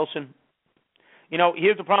 Russell Wilson.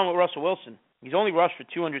 Here's the problem with Russell Wilson. He's only rushed for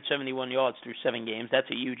 271 yards through 7 games. That's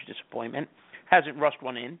a huge disappointment. Hasn't rushed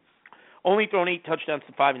one in. Only thrown 8 touchdowns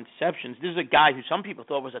to 5 interceptions. This is a guy who some people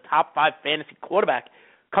thought was a top 5 fantasy quarterback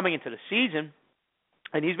coming into the season,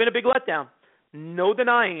 and he's been a big letdown. No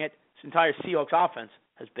denying it. This entire Seahawks offense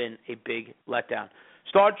has been a big letdown.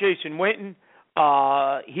 Start Jason Witten.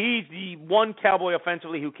 He's the one Cowboy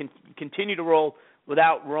offensively who can continue to roll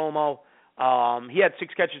without Romo. He had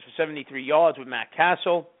 6 catches for 73 yards with Matt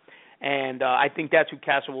Castle, and I think that's who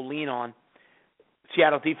Castle will lean on.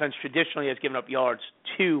 Seattle defense traditionally has given up yards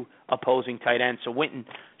to opposing tight ends, so Witten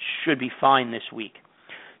should be fine this week.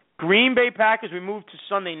 Green Bay Packers, we move to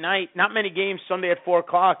Sunday night. Not many games Sunday at 4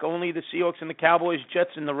 o'clock. Only the Seahawks and the Cowboys,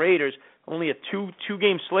 Jets and the Raiders. Only a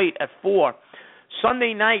two-game slate at 4.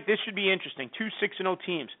 Sunday night, this should be interesting. 2 6-0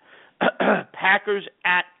 teams. Packers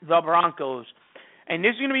at the Broncos. And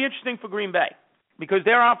this is going to be interesting for Green Bay because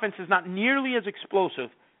their offense is not nearly as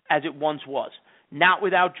explosive as it once was. Not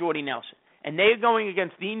without Jordy Nelson. And they're going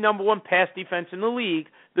against the number 1 pass defense in the league,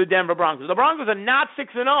 the Denver Broncos. The Broncos are not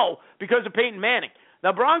 6-0 because of Peyton Manning.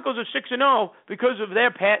 The Broncos are 6-0 because of their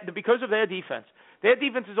defense. Their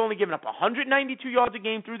defense has only given up 192 yards a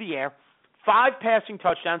game through the air, 5 passing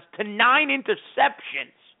touchdowns to 9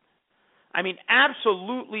 interceptions. I mean,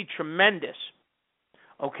 absolutely tremendous.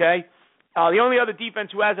 Okay? The only other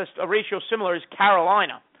defense who has a ratio similar is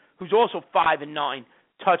Carolina, who's also 5 and 9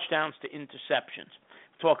 touchdowns to interceptions.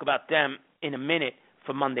 We'll talk about them in a minute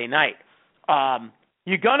for Monday night.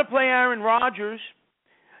 You're going to play Aaron Rodgers.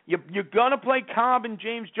 You're going to play Cobb and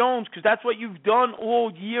James Jones because that's what you've done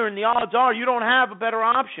all year, and the odds are you don't have a better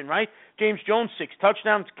option, right? James Jones, 6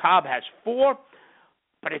 touchdowns. Cobb has 4.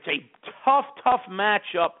 But it's a tough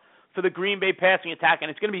matchup for the Green Bay passing attack, and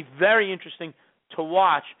it's going to be very interesting to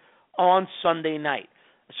watch on Sunday night.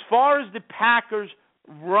 As far as the Packers'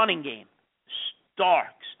 running game,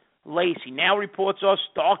 Starks, Lacey. Now reports are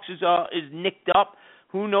Starks is nicked up.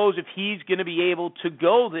 Who knows if he's going to be able to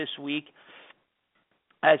go this week,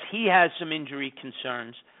 as he has some injury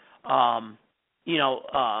concerns, heading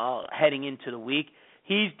into the week.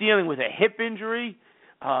 He's dealing with a hip injury.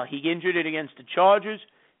 He injured it against the Chargers.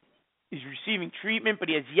 He's receiving treatment, but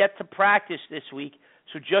he has yet to practice this week.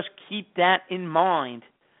 So just keep that in mind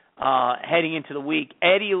heading into the week.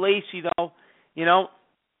 Eddie Lacy, though,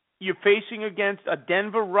 you're facing against a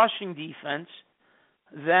Denver rushing defense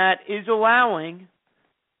that is allowing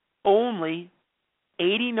only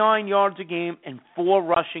 89 yards a game and 4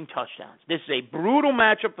 rushing touchdowns. This is a brutal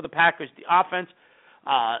matchup for the Packers, the offense.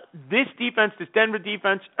 This defense, this Denver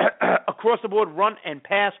defense, across the board, run and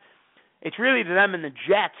pass, it's really them and the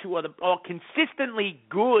Jets who are consistently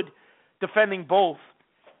good defending both.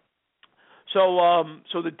 So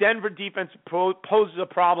the Denver defense poses a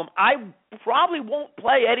problem. I probably won't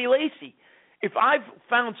play Eddie Lacy. If I've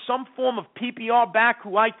found some form of PPR back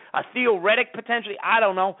who a Theo Reddick potentially, I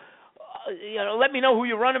don't know. Let me know who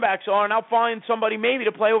your running backs are, and I'll find somebody maybe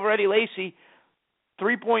to play over Eddie Lacy.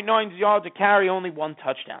 3.9 yards a carry, only 1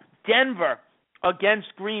 touchdown. Denver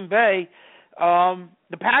against Green Bay.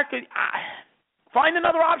 The Packers, find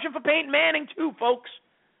another option for Peyton Manning too, folks.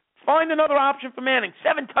 Find another option for Manning.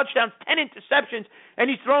 7 touchdowns, 10 interceptions, and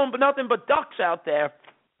he's throwing nothing but ducks out there.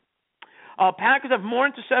 Packers have more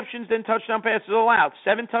interceptions than touchdown passes allowed.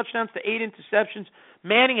 7 touchdowns to 8 interceptions.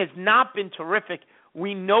 Manning has not been terrific.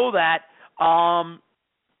 We know that.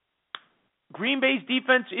 Green Bay's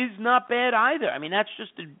defense is not bad either. I mean, that's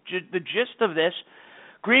just the gist of this.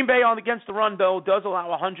 Green Bay against the run, though, does allow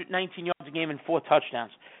 119 yards a game and 4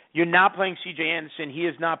 touchdowns. You're not playing C.J. Anderson. He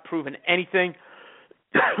has not proven anything.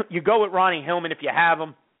 You go with Ronnie Hillman if you have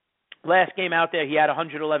him. Last game out there, he had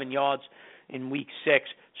 111 yards in Week 6,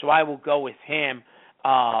 so I will go with him.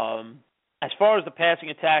 As far as the passing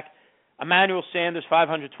attack, Emmanuel Sanders,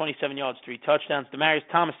 527 yards, 3 touchdowns. Demaryius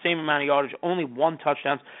Thomas, same amount of yardage, only 1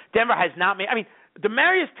 touchdown. Denver has not made.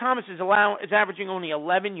 Demaryius Thomas is averaging only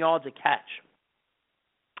 11 yards a catch.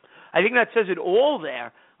 I think that says it all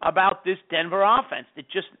there about this Denver offense. It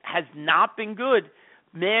just has not been good.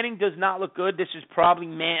 Manning does not look good. This is probably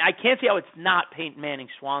I can't see how it's not Peyton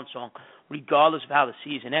Manning's swan song, regardless of how the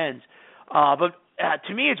season ends. But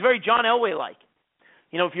to me, it's very John Elway-like.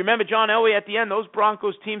 If you remember John Elway at the end, those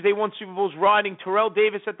Broncos teams, they won Super Bowls riding Terrell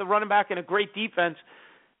Davis at the running back and a great defense.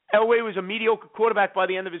 Elway was a mediocre quarterback by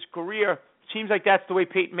the end of his career. Seems like that's the way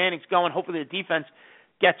Peyton Manning's going. Hopefully the defense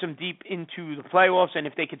gets him deep into the playoffs, and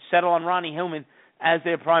if they could settle on Ronnie Hillman as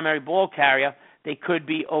their primary ball carrier, they could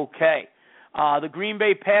be okay. The Green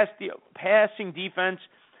Bay passing defense,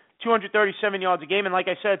 237 yards a game, and like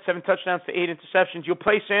I said, 7 touchdowns to 8 interceptions. You'll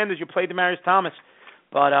play Sanders, you'll play Demaryius Thomas,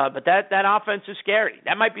 but that offense is scary.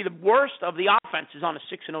 That might be the worst of the offenses on a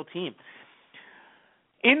 6-0 team.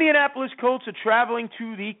 Indianapolis Colts are traveling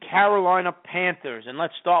to the Carolina Panthers, and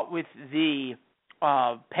let's start with the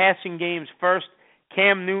passing games first.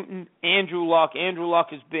 Cam Newton, Andrew Luck. Andrew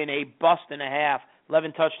Luck has been a bust and a half.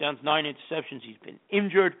 11 touchdowns, 9 interceptions. He's been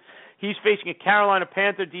injured. He's facing a Carolina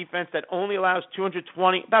Panther defense that only allows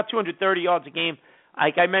about 230 yards a game.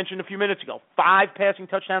 Like I mentioned a few minutes ago, 5 passing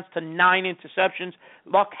touchdowns to 9 interceptions.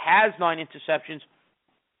 Luck has 9 interceptions.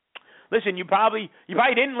 Listen, you probably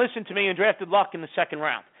didn't listen to me and drafted Luck in the 2nd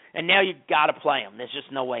round, and now you got to play him. There's just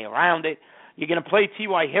no way around it. You're going to play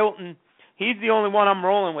T.Y. Hilton. He's the only one I'm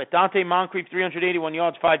rolling with. Dante Moncrief, 381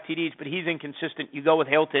 yards, 5 TDs, but he's inconsistent. You go with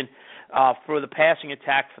Hilton for the passing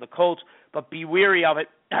attack for the Colts, but be wary of it.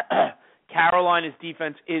 Carolina's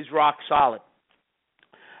defense is rock solid.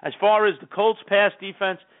 As far as the Colts' pass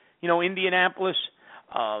defense, Indianapolis,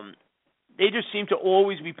 they just seem to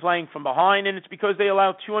always be playing from behind, and it's because they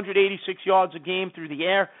allow 286 yards a game through the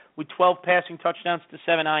air with 12 passing touchdowns to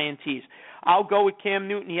 7 INTs. I'll go with Cam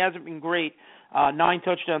Newton. He hasn't been great. 9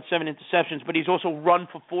 touchdowns, 7 interceptions, but he's also run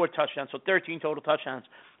for 4 touchdowns, so 13 total touchdowns.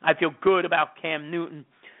 I feel good about Cam Newton.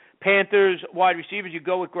 Panthers wide receivers, you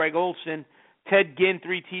go with Greg Olsen. Ted Ginn,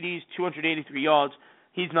 3 TDs, 283 yards.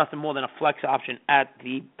 He's nothing more than a flex option at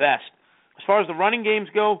the best. As far as the running games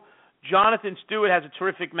go, Jonathan Stewart has a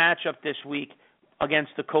terrific matchup this week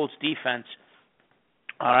against the Colts defense.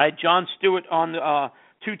 All right, John Stewart on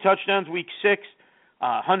 2 touchdowns week 6,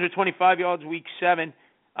 125 yards week 7.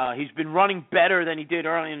 He's been running better than he did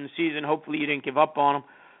early in the season. Hopefully you didn't give up on him.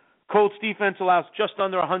 Colts defense allows just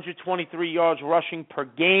under 123 yards rushing per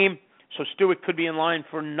game, so Stewart could be in line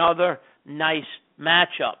for another nice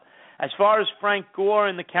matchup. As far as Frank Gore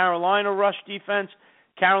and the Carolina rush defense,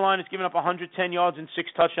 Carolina's given up 110 yards and 6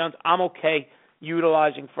 touchdowns. I'm okay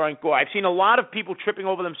utilizing Frank Gore. I've seen a lot of people tripping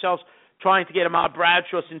over themselves trying to get Ahmad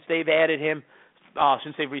Bradshaw since they've added him,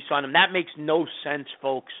 since they've re-signed him. That makes no sense,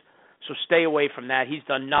 folks. So stay away from that. He's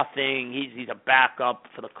done nothing. He's a backup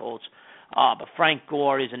for the Colts. But Frank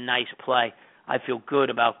Gore is a nice play. I feel good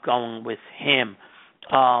about going with him.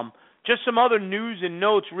 Just some other news and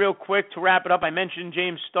notes real quick to wrap it up. I mentioned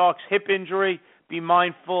James Stark's hip injury. Be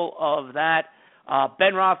mindful of that.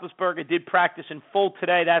 Ben Roethlisberger did practice in full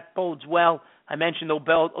today. That bodes well. I mentioned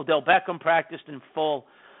Odell Beckham practiced in full.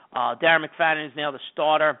 Darren McFadden is now the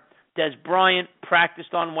starter. Des Bryant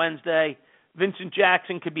practiced on Wednesday. Vincent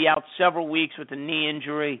Jackson could be out several weeks with a knee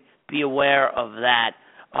injury. Be aware of that.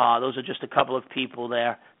 Those are just a couple of people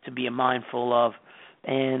there to be mindful of.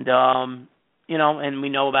 And, and we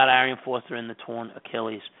know about Arian Foster and the torn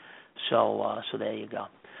Achilles. So there you go.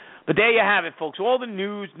 But there you have it, folks. All the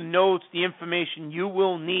news, the notes, the information you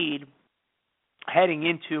will need heading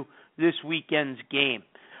into this weekend's game.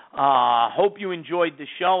 Hope you enjoyed the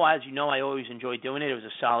show. As you know, I always enjoy doing it. It was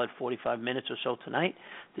a solid 45 minutes or so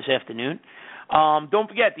this afternoon. Don't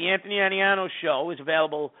forget, the Anthony Aniano show is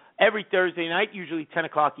available every Thursday night, usually 10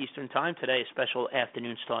 o'clock Eastern Time. Today, a special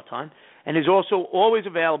afternoon start time. And is also always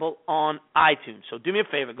available on iTunes. So do me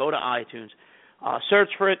a favor, go to iTunes, search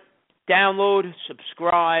for it, download,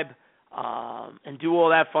 subscribe, and do all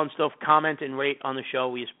that fun stuff. Comment and rate on the show.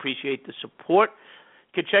 We appreciate the support.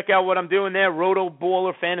 You can check out what I'm doing there, Roto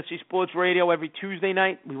Baller Fantasy Sports Radio every Tuesday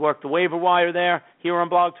night. We work the waiver wire there here on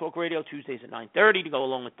Blog Talk Radio, Tuesdays at 9:30 to go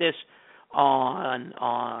along with this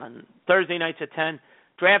on Thursday nights at 10.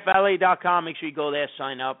 DraftValet.com. Make sure you go there,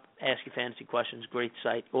 sign up, ask your fantasy questions. Great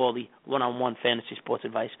site. All the one-on-one fantasy sports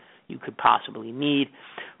advice you could possibly need.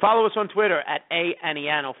 Follow us on Twitter at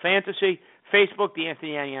 @ANianoFantasy. Facebook, the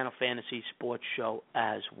Anthony Aniano Fantasy Sports Show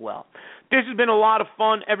as well. This has been a lot of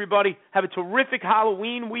fun, everybody. Have a terrific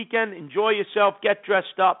Halloween weekend. Enjoy yourself. Get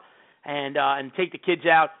dressed up and take the kids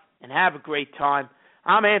out and have a great time.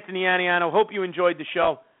 I'm Anthony Aniano. Hope you enjoyed the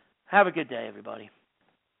show. Have a good day, everybody.